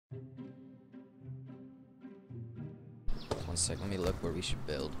1 second. Let me look where we should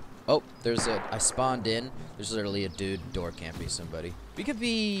build. Oh, I spawned in. There's literally a dude door camping somebody. We could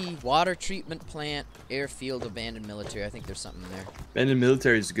be water treatment plant, airfield, abandoned military. I think there's something there. Abandoned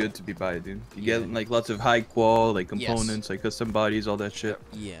military is good to be by, dude. You get like lots of high qual, like components, like custom bodies, all that shit.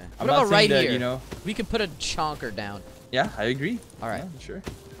 Yeah. I'm what not about right that, here? You know, we could put a chonker down. Yeah, I agree. All right. Yeah, sure.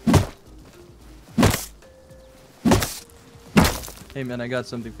 Hey man, I got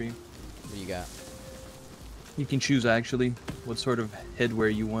something for you. What do you got? You can choose actually what sort of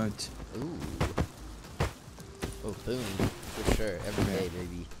headwear you want. Ooh. Oh, boom. For sure. Every day,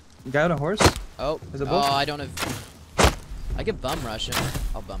 baby. You got a horse? Oh. There's a boat? Oh, I don't have... I could bum rush him.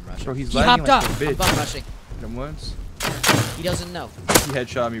 I'll bum rush him. Bro, he's he lagging hopped like up. a bitch. I'm bum rushing. Hit him once. He doesn't know. He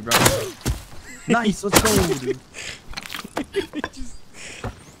headshot me, bro. Nice, let's go, dude.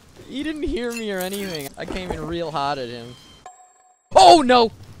 He didn't hear me or anything. I came in real hot at him. Oh,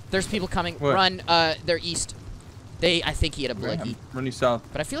 no! There's people coming. What? Run. They're east. I think he had a blicky. Running south.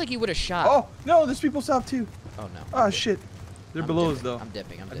 But I feel like he would have shot. Oh, no, there's people south too. Oh, no. Oh, shit. They're below dipping. us, though. I'm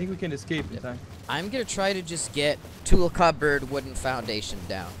dipping. I think we can escape in time. I'm going to try to just get tool cupboard wooden foundation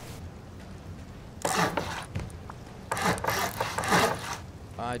down.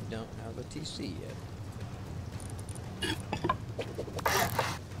 I don't have a TC yet.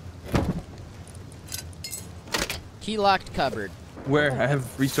 Key locked cupboard. Where? I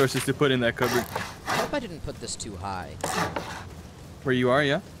have resources to put in that cupboard. I hope I didn't put this too high. Where you are,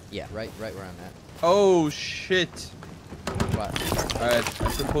 yeah? Yeah, right where I'm at. Oh, shit. What? Alright,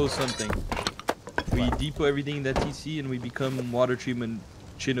 I propose something. We depot everything in that TC and we become water treatment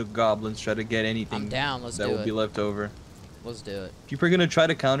Chinook goblins, try to get anything I'm down, let's that do will it. be left over. Let's do it. If people are gonna try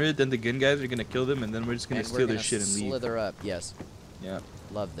to counter it, then the gun guys are gonna kill them and then we're just gonna steal their shit and leave. Slither up, yes. Yeah.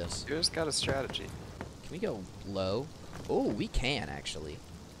 Love this. You just got a strategy. Can we go low? Oh, we can actually.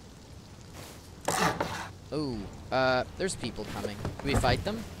 Oh, there's people coming. Can we fight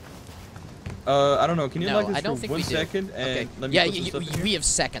them? I don't know. Can you No, lock this I don't for think 1 we do. second and Okay. let me Yeah, put some stuff in here? we have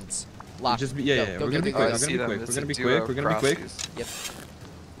seconds. Lock. Just be, yeah, Go, we're go, gonna be go, quick. go. We're gonna be quick. We're gonna be quick. We're gonna be quick. Yep.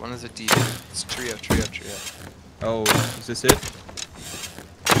 One is a D. It's trio. Oh, is this it?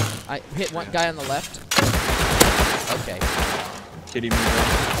 I hit one guy on the left. Okay. Kidding me,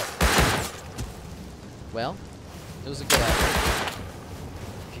 bro. Well, it was a good effort.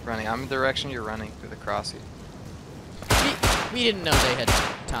 Keep running. I'm in the direction you're running through the crossy. We didn't know they had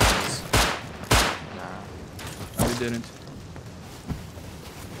times. Nah. No, we didn't.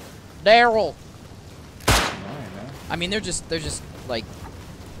 Daryl. Alright, man. I mean, they're just like,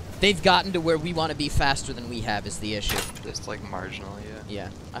 they've gotten to where we want to be faster than we have is the issue. Just like marginally, yeah. Yeah.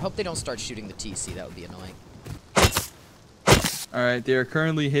 I hope they don't start shooting the TC. That would be annoying. Alright, they are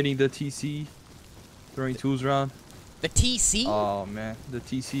currently hitting the TC. Throwing tools around. The TC? Oh man, the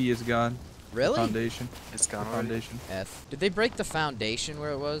TC is gone. Really? Foundation. It's gone The already. foundation. F. Did they break the foundation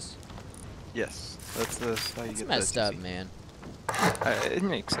where it was? Yes. That's how you It's get messed the up, TC. man. It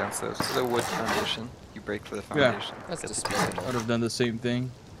makes sense though. It's a wood foundation. You break for the Yeah. foundation. That's get the TC. despicable. I would have done the same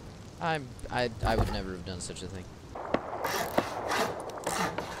thing. I would never have done such a thing.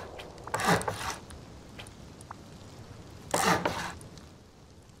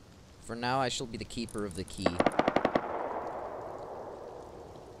 For now, I shall be the keeper of the key.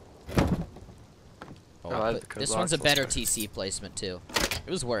 Oh, Oh, I had the code this one's a locked, better let's TC placement too. It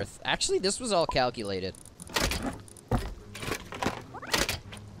was worth. Actually, this was all calculated.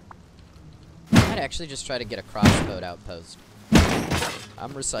 I'd actually just try to get a crossbow outpost.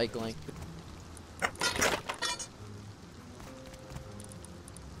 I'm recycling.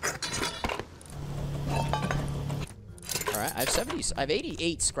 Alright, I have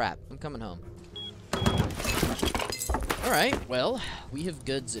 88 scrap. I'm coming home. Alright, well, we have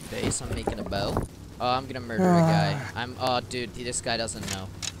goods at base. I'm making a bow. Oh, I'm gonna murder a guy. Oh, dude, this guy doesn't know.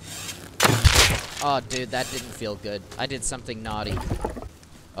 Oh, dude, that didn't feel good. I did something naughty.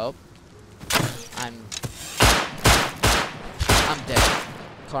 Oh. I'm dead.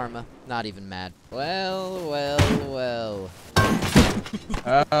 Karma. Not even mad. Well.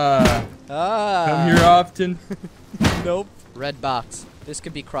 Come here often. Nope. Red box. This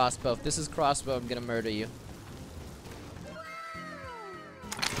could be crossbow. If this is crossbow, I'm gonna murder you.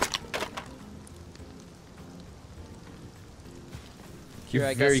 You're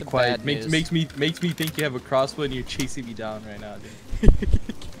I got very some quiet. bad Makes news. me think you have a crossbow and you're chasing me down right now, dude.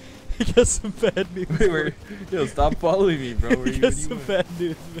 I got some bad news. Yo, stop following me, bro. I got some bad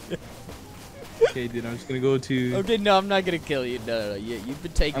news, man. Okay, dude, I'm just gonna go to. Okay, no, I'm not gonna kill you. No. You've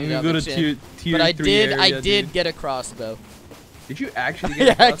been taking I'm it gonna on go the to chin. tier But I 3 did. area, I did dude. get a crossbow. Did you actually I get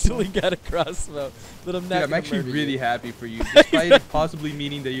a crossbow? actually got a crossbow, but I'm not. Dude, I'm gonna actually murder really you. happy for you, despite it possibly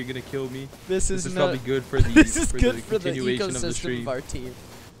meaning that you're gonna kill me. This This is is not. probably good for the This is for good the for the continuation of the ecosystem stream. of our team.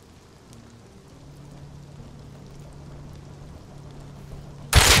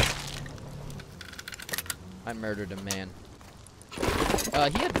 I murdered a man. He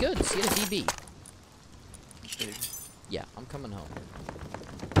had goods. He had a DB. Yeah, I'm coming home.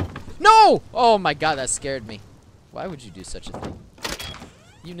 No! Oh my god, that scared me. Why would you do such a thing?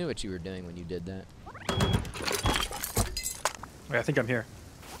 You knew what you were doing when you did that. Wait, I think I'm here.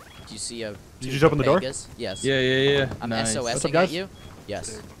 Did you see a? Did you just open the door? Yes. Yeah, yeah, yeah. I'm Nice. SOSing What's up, at guys? you.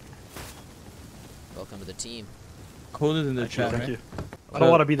 Yes. Welcome to the team. Hold it in the Thank you, chat, thank right? you. I don't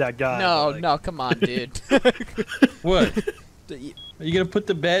want to be that guy. No, but, like, no, come on, dude. What? Yeah, Are you gonna put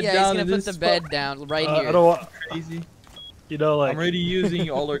the bed he's down gonna in put this the spot? bed down right I here. don't want. Crazy. You know, like. I'm already using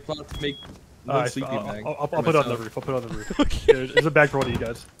all our cloth to make one Alright, sleeping bag. I'll for put it on the myself. roof. I'll put it on the roof. Okay. There's a bag for one of you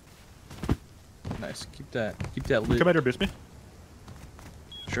guys. Nice. Keep that lit. Come out here, boost me.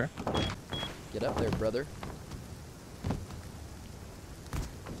 Sure. Get up there, brother.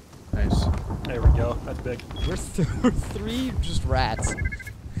 Nice. There we go. That's big. We're three just rats.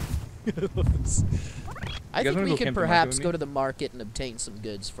 I guys think wanna we go could camp the market perhaps with me? go to the market and obtain some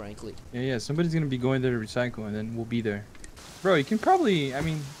goods, frankly. Yeah. Somebody's gonna be going there to recycle, and then we'll be there. Bro, you can probably. I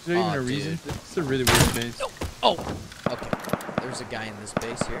mean, is there even Aw, a reason? dude. It's a really weird base. Oh! Okay. There's a guy in this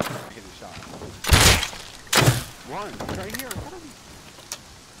base here. One, right here in front of me.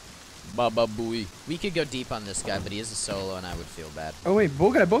 Baba booey. We could go deep on this guy, but he is a solo and I would feel bad. Oh wait,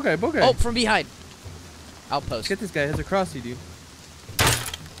 bow guy. Oh, from behind! Outpost. Get this guy. He has a crossy, dude.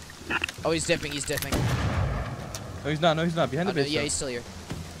 Oh, he's dipping, he's dipping. No, he's not. Behind Oh, the no, base. yeah, though. he's still here.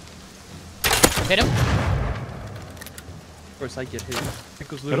 Hit him! Of course, I get hit.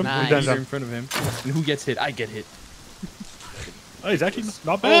 Pickles Hit literally him? goes Nice. in front of him, and who gets hit? I get hit. Oh, he's actually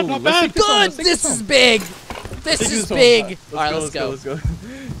not bad. Oh, Not let's bad. take this home, Good! let's take This this is home. big! This Take is home. big! Alright, let's go. Let's go.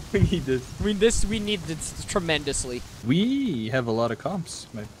 We need this. We need this tremendously. We have a lot of comps,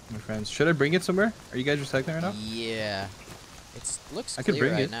 my friends. Should I bring it somewhere? Are you guys recycling right now? Yeah. It looks I could clear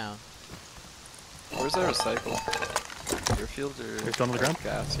bring right it. now. Where's our recycle? Your field or It's on the ground?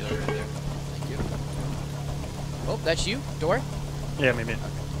 gas? Yeah, right there. Thank you. Oh, that's you? Door? Yeah, maybe.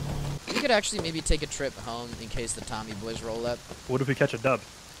 We could actually maybe take a trip home in case the Tommy boys roll up. What if we catch a dub?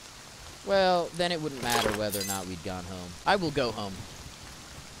 Well, then it wouldn't matter whether or not we'd gone home. I will go home.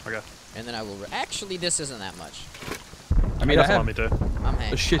 Okay. And then I will... Actually, this isn't that much. I mean, I allow have me to. I'm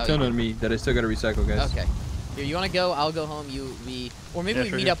hanging. a shit ton on me that I still gotta recycle, guys. Okay. Here, you want to go? I'll go home. We... Or maybe Yeah, we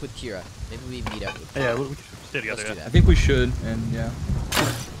sure, meet yeah. up with Kira. Maybe we meet up with... Yeah, we can stay together. Let's do Yeah. I that. think we should, and yeah,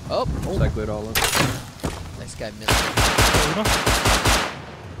 Oh! recycle it all up. This guy missed.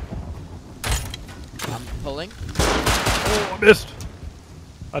 I'm pulling. Oh, I missed.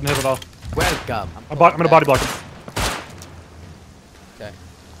 I didn't hit it all. Welcome. I'm gonna body block him. Okay.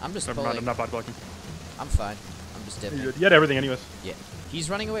 I'm just Never mind, I'm pulling. not body blocking. I'm fine. I'm just You're dipping. good. You had everything anyways. Yeah. He's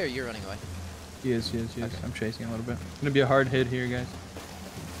running away or you're running away? Yes. Okay. I'm chasing a little bit. It's gonna be a hard hit here, guys.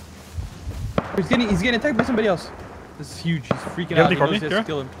 He's getting attacked by somebody else. This is huge. He's freaking You have out. any He for knows me, he has to Kira?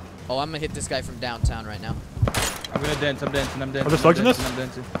 kill him. Oh, I'm gonna hit this guy from downtown right now. I'm gonna dance. I'm dancing. Are there slugs in this? I'm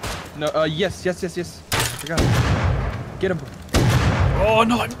dancing. No. Yes. Forgot. Get him. Oh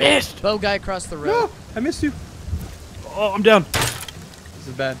no, I missed. Bow guy across the road. No, I missed you. Oh, I'm down. This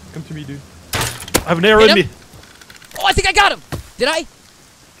is bad. Come to me, dude. I have an arrow in Hit me. him. Oh, I think I got him. Did I?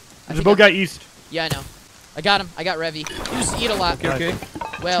 There's a bow guy east. Yeah, I know. I got him. I got Revy. You just eat a lot. Okay.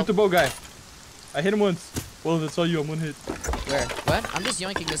 Well, Shoot the bow guy. I hit him once. Well, that's all you. I'm one hit. where? What? I'm just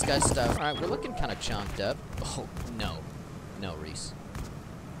yoinking this guy's stuff. All right, we're looking kind of chunked up. Oh, no. No, Reese.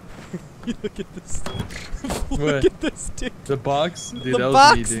 Look at this. What? Look at this, dude. The box? Dude, The that was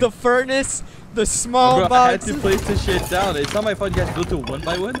box, me, dude. the furnace, the small Bro, I had box. to place the shit down. It's not my fault you guys built it one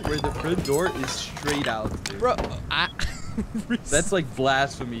by one, where the front door is straight out, dude. Bro, Reese, That's like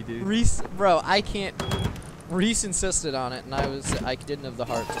blasphemy, dude. Reese, bro, I can't. Reese insisted on it, and I didn't have the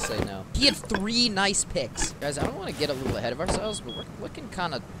heart to say no. He had 3 nice picks, guys. I don't want to get a little ahead of ourselves, but we're looking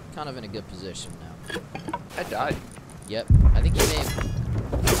kind of in a good position now. I died. Yep, I think you may.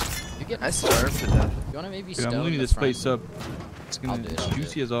 You're getting. I starved to death. You want to maybe Dude, stone I'm looting the this front place up. It's I'll gonna do it, it's I'll do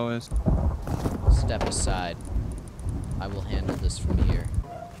juicy it. as always. Step aside. I will handle this from here.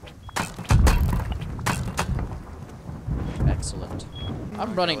 Excellent.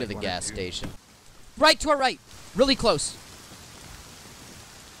 I'm running to the gas station. Right to our right. Really close.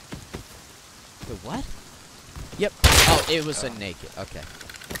 The what? Yep. Oh, it was a naked. Okay.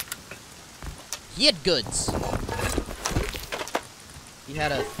 He had goods. He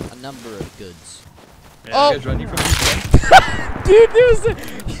had a number of goods. Yeah, Oh. you guys running from these men? Dude,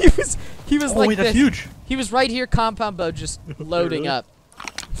 he was Oh, like wait, that's this. huge. He was right here, compound bow, just loading Really? up.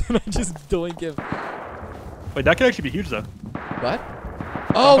 And I just doink him. Wait, that could actually be huge though. What?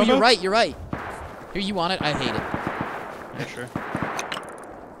 Oh, Compound you're bow? right, you're right. Here, you want it? I hate it. Yeah, sure.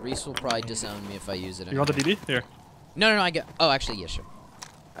 Reese will probably disown me if I use it. You want the DB? Here. No, I get. Oh, actually, yeah, sure.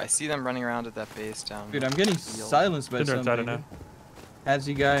 I see them running around at that base down. Dude, I'm getting field. silenced by They're inside it something. now.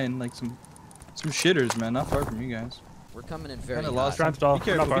 Hazy guy and like some shitters, man. Not far from you guys. We're coming in very Kinda hot. lost. Try and stall. Be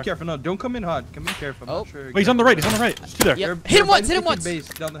careful. Not far. Be careful. No, don't come in hot. Come in careful. I'm Oh. not sure. Wait, he's on the right. He's on the right. There's two there. Yep. Hit him once, hit him once. Base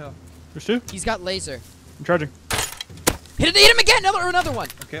down the hill. There's two. He's got laser. I'm charging. Hit him again! Another one!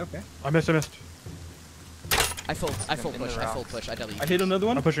 Okay. I missed. I full in the push, rocks. I W. I hit another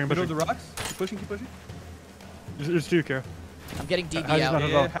one. I'm pushing, I'm Middle pushing. of the rocks. Keep pushing. Keep pushing. There's two, Kara. I'm getting DB How's out. not-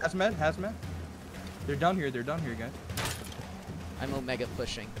 Yeah, above. hazmat. They're down here. They're down here, guys. I'm Omega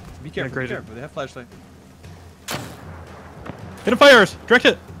pushing. Be careful. Be crazy. careful. They have flashlight. Hit him, fires. Direct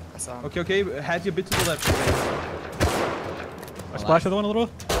hit. I saw him. Okay. Has you a bit to the left. I splashed the other one a little.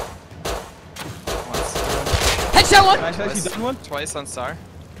 Once. Headshot one! Nice. You done one. Twice on Star.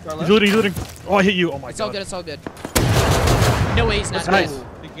 Far He's left. looting. He's looting. Oh, I hit you. Oh my It's god. all good, it's all good. No way, he's not Nice. dead.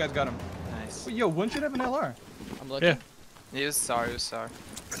 I think you guys got him. Nice. Wait, yo, one should have an LR. I'm looking. Yeah. He was Star. He was Star.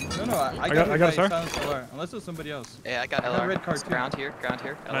 No, I got hit a by star? silenced LR. Unless it was somebody else. Yeah, I got I got LR. red card, It's too. ground here. Ground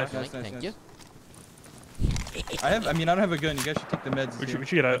here. LR. Nice. Nice, Thank nice. you. I mean, I don't have a gun. You guys should take the meds. We here.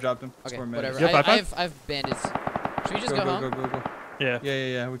 should get I out. dropped them. Okay, Score meds. whatever. You have I 5-5? have bandits. Should we just Go, go, home? go. Yeah.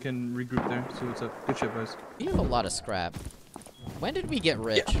 Yeah. We can regroup there. See what's up. Good shit, boys. We have a lot of scrap. When did we get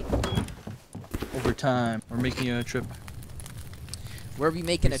rich? Over time, we're making a trip. Where are we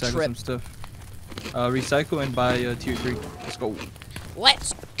making a Recycle trip? some stuff. Recycle and buy tier 3. Let's go.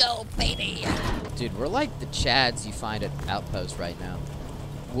 Let's go, baby! Dude, we're like the Chads you find at Outpost right now.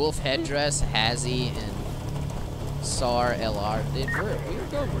 Wolf headdress, Hazy, and SAR, LR. Dude,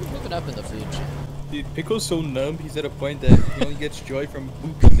 we're moving up in the food chain. Dude, Pickle's so numb, he's at a point that he only gets joy from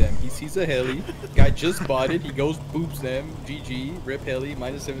booping them. He sees a heli, guy just bought it, he goes boops them, GG, rip heli,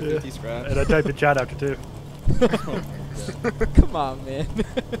 minus 750 scraps. And I typed the chat after too. Come on, man.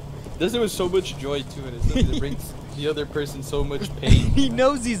 Does it with so much joy to it, it brings the other person so much pain. He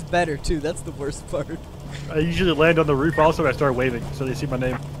knows he's better, too. That's the worst part. I usually land on the roof also and I start waving so they see my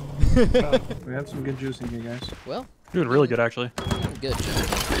name. We have some good juice in here, guys. Well, Doing really good actually. I'm good,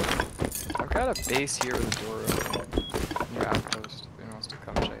 gentlemen. I've got a base here with a door open. Your outpost. If anyone wants to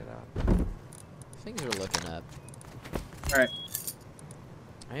come check it out. Things are looking up. Alright.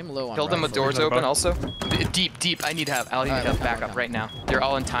 I am low on Killed them with rifle. doors Another open bar. also. Deep. I need to have. I'll need to Alright, have we're coming, backup we're right coming. now. They're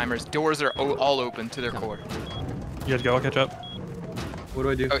all in timers. Doors are all open to their core. You guys go, I'll catch up. What do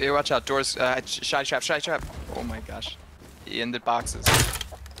I do? Oh, yeah, watch out. Doors. Shy trap. Oh my gosh. In the boxes.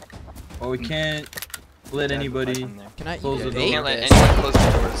 Oh, we can't let anybody. Can I Close the evade door. Can't let this? anyone close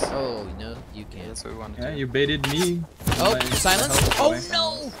the doors. Oh, no, you Yeah, can't. that's what we want to Yeah, do. you baited me. Oh, My silence? health Oh, away.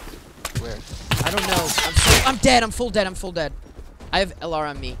 no! Where? I don't know. I'm dead. I'm full dead. I have LR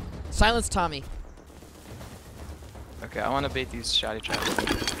on me. Silence Tommy. Okay, I want to bait these shoddy traps.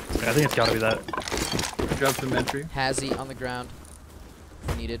 Yeah, I think it's gotta be that. Drop some entry. Hazy on the ground.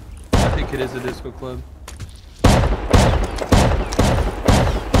 If needed. I think it is a disco club.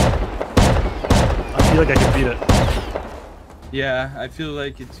 I feel like I can beat it. Yeah, I feel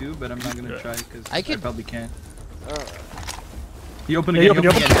like it too, but I'm not gonna Yeah. try because I I could- probably can't. He opened Hey, again. he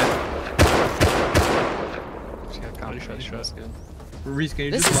opened, again. Just got confirmation, that's good. Reese, can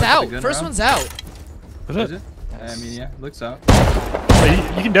you This just is lock the out. gun First around? one's out. Is Is it? it? I mean, yeah, looks out. Hey,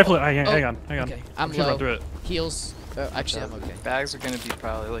 you can definitely. Hang on. Okay, I'm just gonna run low. through it. Heals. Actually, I'm okay. Bags are gonna be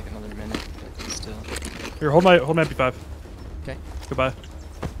probably like another minute still. Here, hold my MP5. Okay. Goodbye.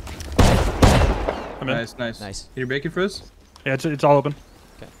 I'm in. Nice. Nice. Can you break it for us? Yeah, it's all open.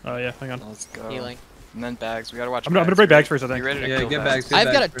 Okay. Yeah, hang on. Let's go. Healing. And then bags. We gotta watch. I'm gonna break bags first, I think. Be ready to Yeah, kill get bags.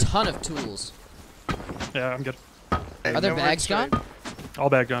 I've got a first. ton of tools. Yeah, I'm good. Are their bags gone? All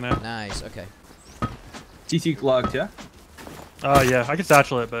bagged on, yeah. Nice. Okay. TT locked, yeah? Yeah, I can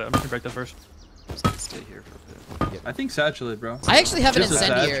satchel it, but I'm just gonna break that first. Just gonna stay here for a bit. I think satchel it, bro. I actually have an Just a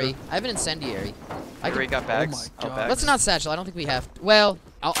incendiary. satchel. I have an incendiary. I already got bags. my All God. bags. Let's not satchel. I don't think we have. Well,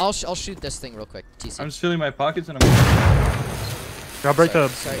 I'll shoot this thing real quick. TC. I'm just filling my pockets and I'm. Here, I'll break Sorry,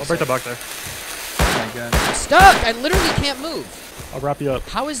 I'll break the box there. Oh my god. I'm stuck. I literally can't move. I'll wrap you up.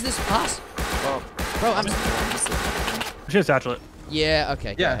 How is this possible? Well, Bro, I'm. I'm just gonna satchel it. Yeah.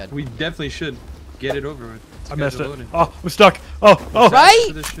 Okay. Go Yeah, ahead. we definitely should get it over with. I These missed guys it. are loaded. Oh, I'm stuck. Oh. Right?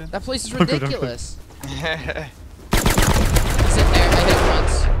 For this shit. That place is Okay, okay. ridiculous. yeah. He's in there. I hit him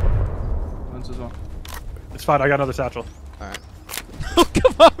once. Once as well. It's fine. I got another satchel. All right. Oh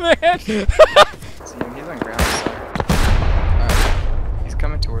come on, man. See him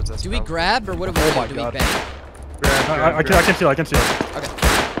us. Do we probably. grab or what do we do? my Do God. we bang? I can see it. I can see it. Okay.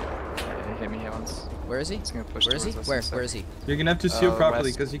 Yeah, he hit me once. Where is he? He's gonna push Where is he? towards us in a Where? sec. Where is he? You're gonna have to seal properly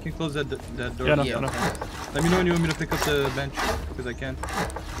west. because you can close that door. Yeah, no, Yeah. no. Let me know when you want me to pick up the bench because I can.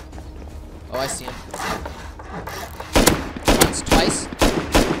 Oh, I see him. Once, twice.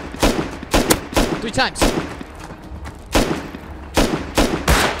 3 times.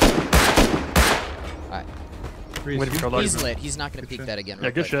 Alright. Waiting for our He's life. lit. He's not gonna peek that again. Yeah,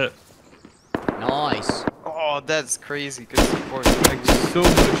 real good quick. shit. Nice. Oh, that's crazy. Good support. Like so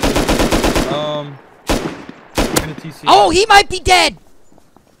much. I'm gonna TC. Oh, he might be dead!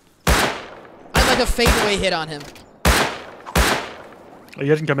 I had like a fadeaway hit on him. Oh, you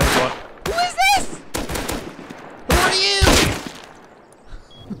guys can come in if you want. Who is this? Who are you?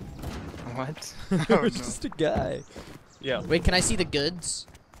 What? Oh, no. just a guy. Yeah. Wait, can I see the goods?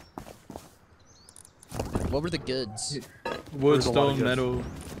 What were the goods? Wood, There's a lot of stone, goods. metal.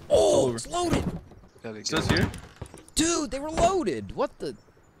 Oh, over. it's loaded! That'd be It says good. here. Dude, they were loaded! What the?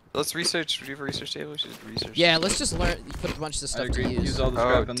 Let's research. Do you have a research table? We should research. Yeah, let's just learn. Put a bunch of I stuff agree. to use. Use all the Oh,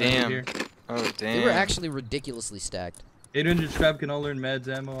 scrap on the damn. here. Oh, damn. They were actually ridiculously stacked. 800 scrap can all learn meds,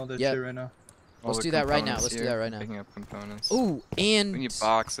 ammo, all that Yep. shit right now. All Let's the do that right now. components Let's do here. that right now. Picking up components. Ooh, We and need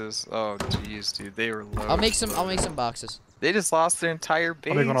boxes. Oh, jeez, dude. They were low. I'll make some boxes. They just lost their entire base.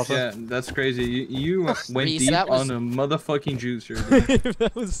 I'll make one also. Yeah, that's crazy. You went Reese, deep that was- on a motherfucking juicer. Dude.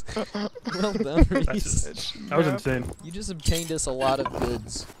 That was well done, Reese. That was insane. You just obtained us a lot of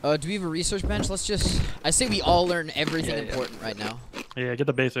goods. Do we have a research bench? Let's just. I say we all learn everything Yeah, yeah. important right now. Yeah, get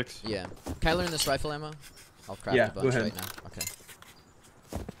the basics. Yeah. Can I learn this rifle ammo? I'll craft Yeah, a go bunch ahead. right now. Okay.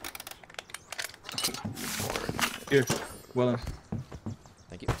 Here, Welyn.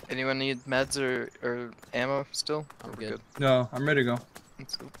 Thank you. Anyone need meds or ammo still? I'm Or we're good. No, I'm ready to go.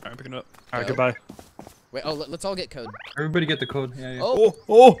 Let's go. Alright, picking it up. Alright, Go. goodbye. Wait. Oh, let's all get code. Everybody get the code. Yeah, yeah. Oh.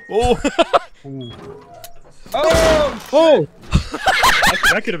 Oh! Ooh. Oh! Oh!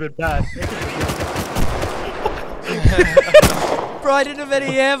 that could have been bad. Bro, I didn't have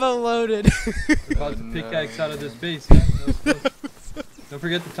any ammo loaded. About to no. pickaxe out of this base. Yeah? That was close. Don't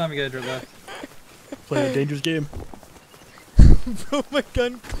forget the Tommy guy left. Playing a dangerous game. Bro, my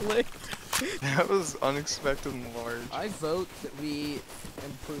gun clicked. That was unexpected and large. I vote that we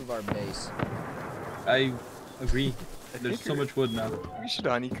improve our base. I agree. There's so much wood now. We should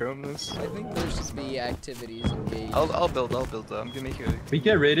honeycomb this. I think there should be activities engaged. I'll build. I'm gonna make it. We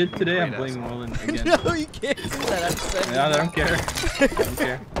get raided today. I'm Great blaming asset. Welyn again. No, you can't do that. I'm sending Yeah, I don't care. I don't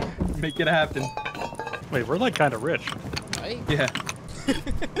care. Make it happen. Wait, we're like kind of rich. Right? Yeah.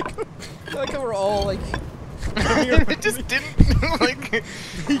 I like how we're all like. It just didn't like.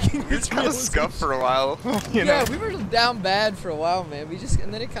 It's kind of scuffed for a while. You know. Yeah, we were down bad for a while, man. We just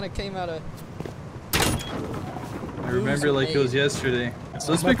and then it kind of came out of. I remember like it was yesterday.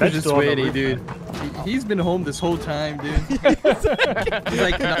 Suspect bed's was just still on the waiting, roof. dude. He's been home this whole time, dude. He's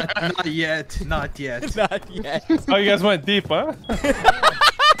like, not yet, not yet. Not yet. Oh, you guys went deep, huh?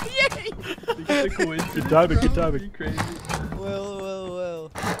 Good timing, good timing. Crazy.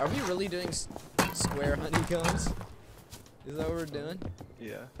 Well. Are we really doing square honeycombs? Is that what we're doing?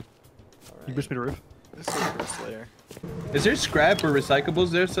 Yeah. You pushed me to roof. This is the first layer. Is there scrap or recyclables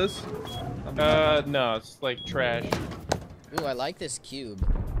there, sis? No, it's like trash. Ooh, I like this cube.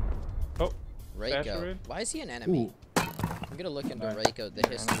 Oh, Reiko. Saturate? Why is he an enemy? Ooh. I'm gonna look into Reiko, the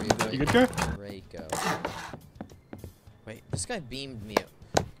history of You good, Gar? Reiko. Wait, this guy beamed me.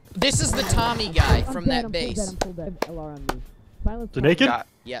 This is the Tommy guy from that base. The naked? Got-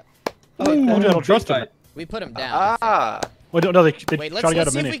 Yep. Oh, I don't trust him. We put him down. Ah. Well, no, they Wait, try let's to get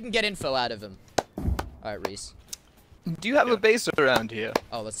a see if we mini. can get info out of him. Alright, Reese. Do you have a base around here?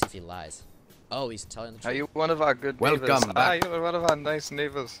 Oh, let's see if he lies. Oh, he's telling the Are truth. you one of our good neighbors? Welcome back. You're one of our nice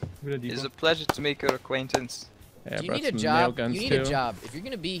neighbors. It's a pleasure to make your acquaintance. Yeah, Do you brought need a some nail job? You guns need too. a job. If you're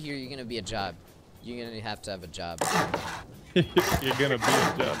gonna be here, you're gonna be a job. You're gonna have to have a job. You're gonna be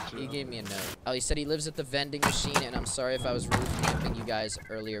a job. He gave me a note. Oh, he said he lives at the vending machine, and I'm sorry if I was rude camping you guys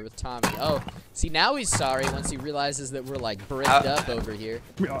earlier with Tommy. Oh, see, now he's sorry once he realizes that we're like bricked up over here.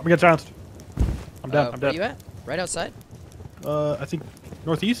 We got silenced. I'm dead, I'm Where you dead. at? Right outside? I think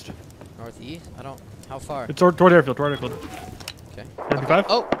northeast? Northeast? I don't. How far? It's toward airfield, toward airfield. Okay. MP5?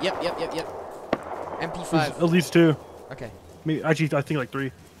 Oh, yep. There's MP5. at least 2. Okay. Maybe, actually, I think like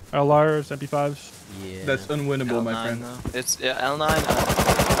 3. LRs, MP5s. Yeah. That's unwinnable, my friend. Though. It's L9.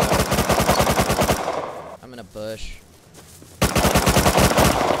 I'm in a bush.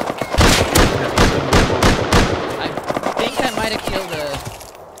 I think I might have killed a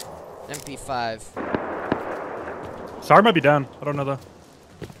MP5. SAR might be down. I don't know though.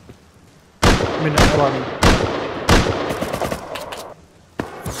 I mean, LR,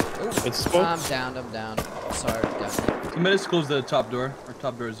 It's spoke. I'm down. Sorry, got me. Somebody's closed the top door. Our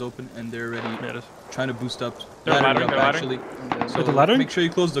top door is open, and they're already Yeah, it is. trying to boost up. They're Laddering laddering, up, they're actually. So With the laddering? make sure you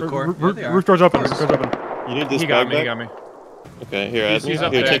close the core. Yeah, they are. Roof door's open. Of Roof course. door's open. You need this He got bag me. He back? got me. Okay, here, He's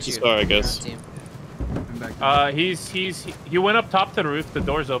up here, there. take the scar, I guess. Team. I'm back. He went up top to the roof. The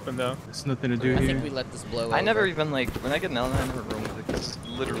door's open though. There's nothing to do I here. think we let this blow over. I never even like when I get an L9 in a room, like, it's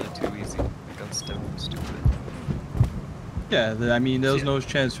literally too easy. Like that's stupid. Yeah, I mean, there was no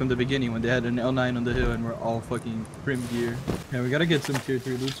chance from the beginning when they had an L9 on the hill and we're all fucking prim gear. Yeah, we gotta get some tier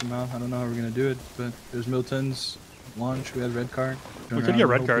 3 loot somehow. I don't know how we're gonna do it, but there's Milton's launch. We had red card. We could get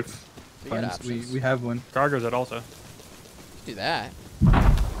red cards. We got Fine, options. we have one. Cargo's it also. Do that.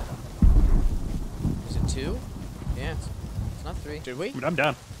 Is it 2? Yeah, it's not 3. Did we? I mean, I'm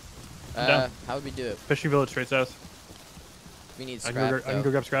down. down. How would we do it? Fishing village straight south. We need I scrap. can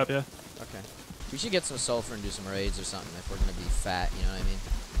go grab scrap, yeah. Okay. We should get some sulfur and do some raids or something if we're gonna be fat. You know what I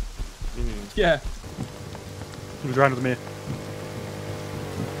mean? Yeah. He was riding with me.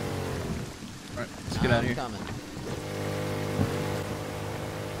 Alright, let's get out of here. Coming.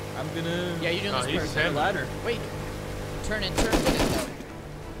 I'm gonna... Yeah, you're doing Oh, this he's first. sanding. ladder. Wait. Turn in. With it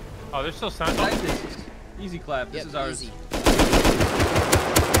though. Oh, there's still signs. Like Oh, this. Easy clap. This Yep, is ours. easy.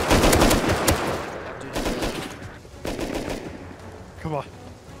 Come on.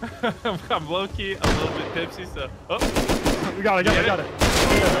 I'm low key, a little bit tipsy, so. Oh, We got it, got it.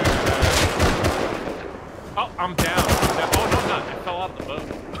 oh, I'm down. Oh no, I'm not. I fell out of the boat.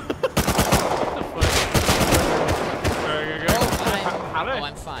 What the fuck? How did I?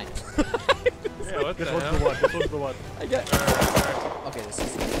 I'm fine. Yeah, what the This one's hell? the one. This one's the one. I got. Okay, this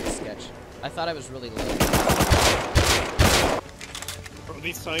is a sketch. I thought I was really low. Bro,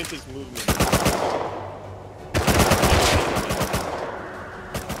 these scientists move me.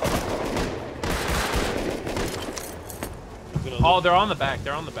 Oh, they're on the back.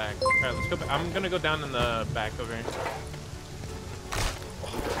 They're on the back. Alright, let's go back. I'm gonna go down in the back over here.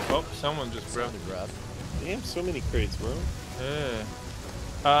 Oh, someone just broke. Sounded rough. Damn, so many crates, bro. Yeah.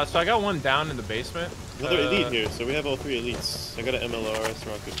 So I got one down in the basement. Another elite here, so we have all 3 elites. I got an MLRS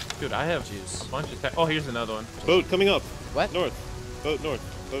rocket. Dude, I have Juice. a bunch of oh, here's another one. Boat coming up. What? North. Boat north.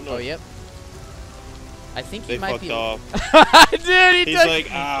 Boat north. Oh, yep. I think he They might fucked be. off. Dude, he He's took. like,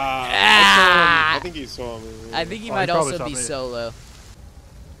 I think he saw me. I think he Oh, might he probably also saw be me. solo.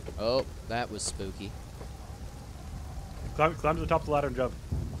 Oh, that was spooky. Climb to the top of the ladder and jump.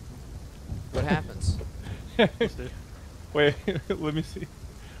 What happens? Let's do. Wait, let me see.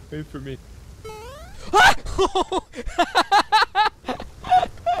 Wait for me.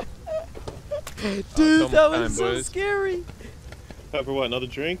 Dude, that time, was so boys. scary. Time for what? Another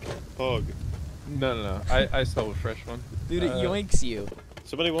drink? Pog. No. I stole a fresh one. Dude, it yoinks you.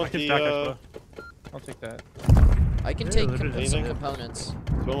 Somebody I want can the, stack extra. I'll take that. I can Yeah, take there is. some Anything? components.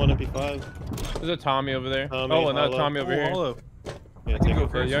 someone want MP5? There's a Tommy over there. Tommy, oh, another hollow. Tommy over here. Hello. Yeah, I can take go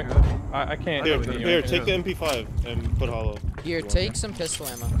it. first. Yeah, you go. I can't. Here, do it here, anyway. take the MP5 and put hollow. Here, You want take it? some pistol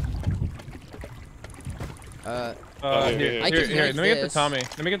ammo. here, Here, I can here, make let me get the this. Tommy.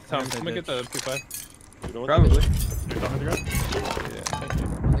 Let me get the Tommy. Yes, I Let me did. get the P5. You don't want Probably. You're on the ground? Yeah, thank you.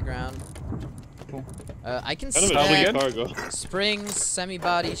 On the ground. I can Kind of a stack cheap cargo. springs,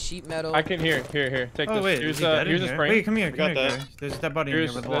 semi-body, sheet metal. I can here. Take Oh this. wait, here's is he dead here's in a here? spring. Wait, come here, I got come here, that. Gary. There's that body in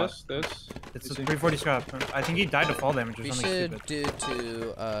Here's here with a lot. this. It's a 340 scrap. I think he died to fall damage or We something should stupid. do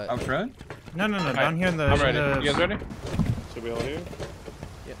to Out front? No, down here in the. I'm in ready. the- You guys ready? So we all here?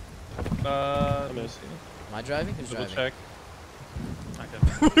 Let me missed. see. Am I driving? Who's Double driving? check.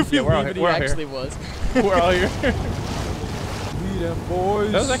 What if we Yeah, we're all leave here. and he We're all here. actually was? We're all here. We them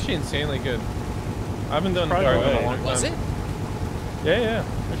boys. That was actually insanely good. I haven't done Probably cargo in a right. long time. Was it? Yeah,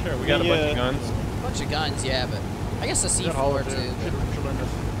 for sure. We got a bunch of guns. Bunch of guns, yeah, but I guess a We got hollow C4 too. too. Should learn this.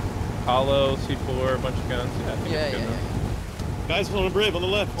 Hollow, C4, a bunch of guns. Yeah, I think Yeah, it's good yeah, enough. yeah. Guys on the bridge on the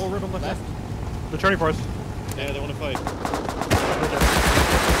left. Oh, right on left. Left. They're turning for us. Yeah, they want to fight.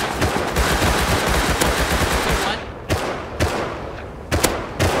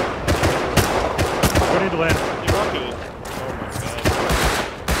 Ready to land. They rocketed. Oh my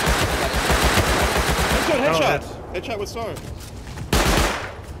god. Headshot! Oh, Headshot with Star.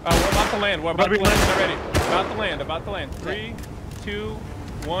 We're about to land. We're about About to to land. be Get ready. About to land. 3, 2,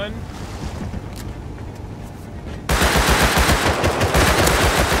 1.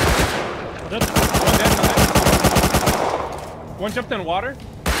 Dead. One dead, one dead. One jumped in water.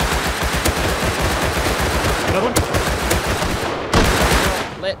 Another one.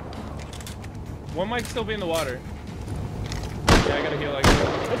 Lit. One might still be in the water. Yeah, I gotta heal.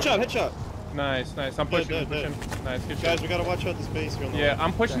 Headshot! Nice. I'm pushing. Dead, I'm pushing. Nice, good shit. Guys, we gotta watch out this base here on the Yeah, left.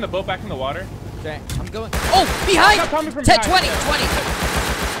 I'm pushing the boat back in the water. Okay, I'm going. Oh, behind! Got Tommy from 10, behind. 20, 20.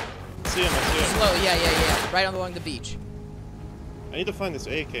 see him. I see He's him. low. Yeah. Right along the beach. I need to find this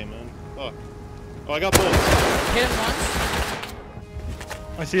AK, man. Fuck. Oh, I got bullets. Hit him once.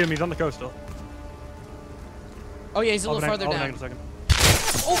 I see him. He's on the coast still. Oh yeah, he's a I'll little farther I'll down. in a second.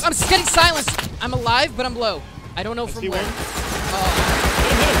 Oh, I'm getting silenced. I'm alive, but I'm low. I don't know I from see where. one. Oh,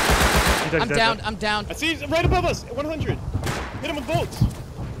 Hit him, hit him. He's I'm dead, down. dead. I'm down. I see he's right above us. 100. Hit him with bolts.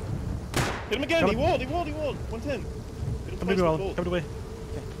 Hit him again. Come He on. walled. 110. Hit him Come twice to me, with Welyn. bolts. Come to me.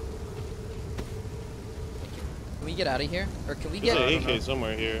 Can we get out of here, or can we There's get? an AK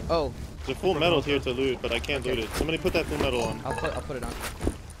somewhere here. Oh, There's a full metal here to loot, but I can't loot it. Somebody put that full metal on. I'll put it on.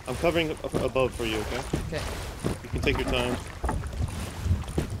 I'm covering above for you, okay? Okay. You can take your time.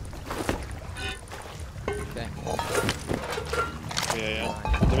 Okay.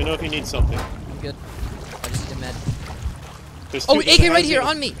 Yeah. Let me know if you need something. I'm good. I just need a med. There's Oh, two- there's a AK right here hazard-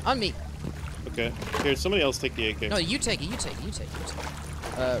 on me. On me. Okay. Here, somebody else take the AK. No, you take it. You take it.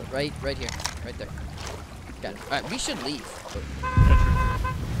 Right here. Right there. Got it. Alright, we should leave.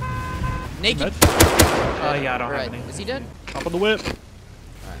 Naked. Yeah, I don't Right. have any. Is he dead? Up on the whip. Alright,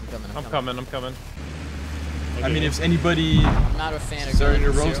 I'm coming. I'm coming. I mean, if anybody I'm not a fan of starting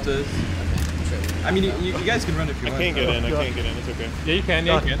to going roast zero. us, Okay, sure. I mean, you guys can run if you I want. can't get in. It's okay. Yeah, you can.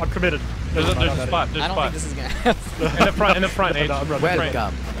 Yeah, you I'm can. committed. There's a Not spot. There's I a don't spot. think this is gonna happen. In the front. H. I'm running.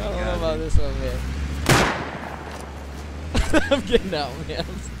 Welcome. I don't know about this one, man. I'm getting out, man.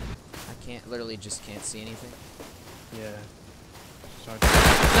 I can't, literally just can't see anything. Yeah. Sorry.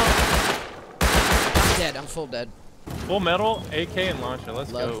 No! I'm dead, I'm full dead. Full metal, AK, and launcher.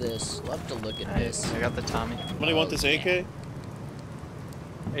 Let's Love go. this. Love to look at this. I got the Tommy. Somebody want this AK?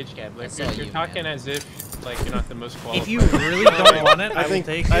 HCAB. I Like, saw you're you, talking man. as if like you're not the most qualified. If you really don't want it, I will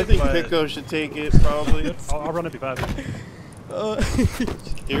take it. I think but Pico should take it, probably. I'll run it if you pass.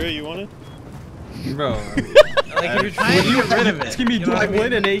 Kira, you want it? Bro. like if you're trying to get rid of it. Asking me, you do know I what mean?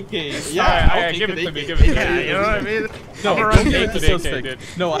 win an AK? Yeah, Alright, I'll give take it to an me. AK. Give it to me. Yeah, you know what I mean? No, Don't don't give give it it to to the Suspect. AK,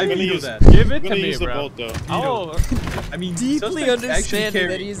 dude. No, I I'm gonna veto use- that. Give it I'm to gonna me, use the bro. bolt, though. Oh, I mean, Deeply Suspect actually understanding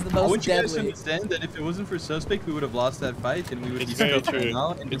carried. that he's the I most want you guys to deadly. understand that if it wasn't for Suspect, we would have lost that fight and we would It's be very stuck right true.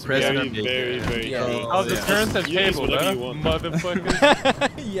 now and It's depressed very, and big. very Yeah. true. I'll just turn the You use table, whatever bro. you want. Motherfucker.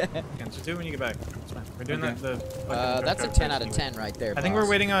 Yeah. Okay, so do it when you get back. It's fine. We're doing Okay. That's a 10 out of 10 right there, I think boss. we're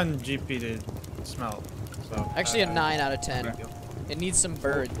waiting on GP to smelt. So Actually, a 9 out of 10. Okay. It needs some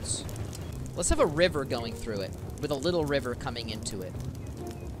birds. Let's have a river going through it, with a little river coming into it.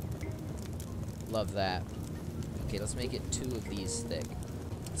 Love that. Okay, let's make it 2 of these thick.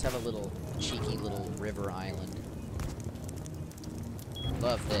 Let's have a little cheeky little river island.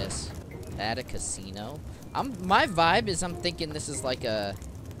 Love this. Add a casino. My vibe is I'm thinking this is like a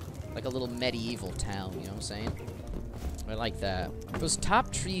little medieval town, you know what I'm saying? I like that. Those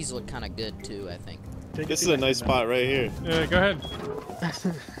top trees look kind of good too, I think. This is a nice spot right here. Yeah, go ahead.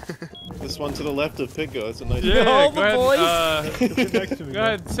 This one to the left of Pico. That's a nice Yeah, All go the ahead. boys. Next to me, Go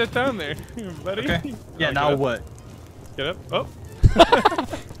ahead, sit down there, buddy. Okay. Yeah, Oh, now good. what? Get up. Oh.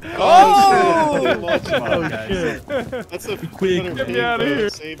 Oh! Come on, guys. That's a Quick. Get me outta here.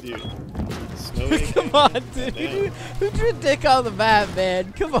 Saved you. Snow AK? Come on, dude. Damn. Who drew dick on the map,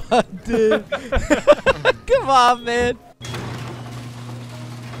 man? Come on, dude. Come on, man.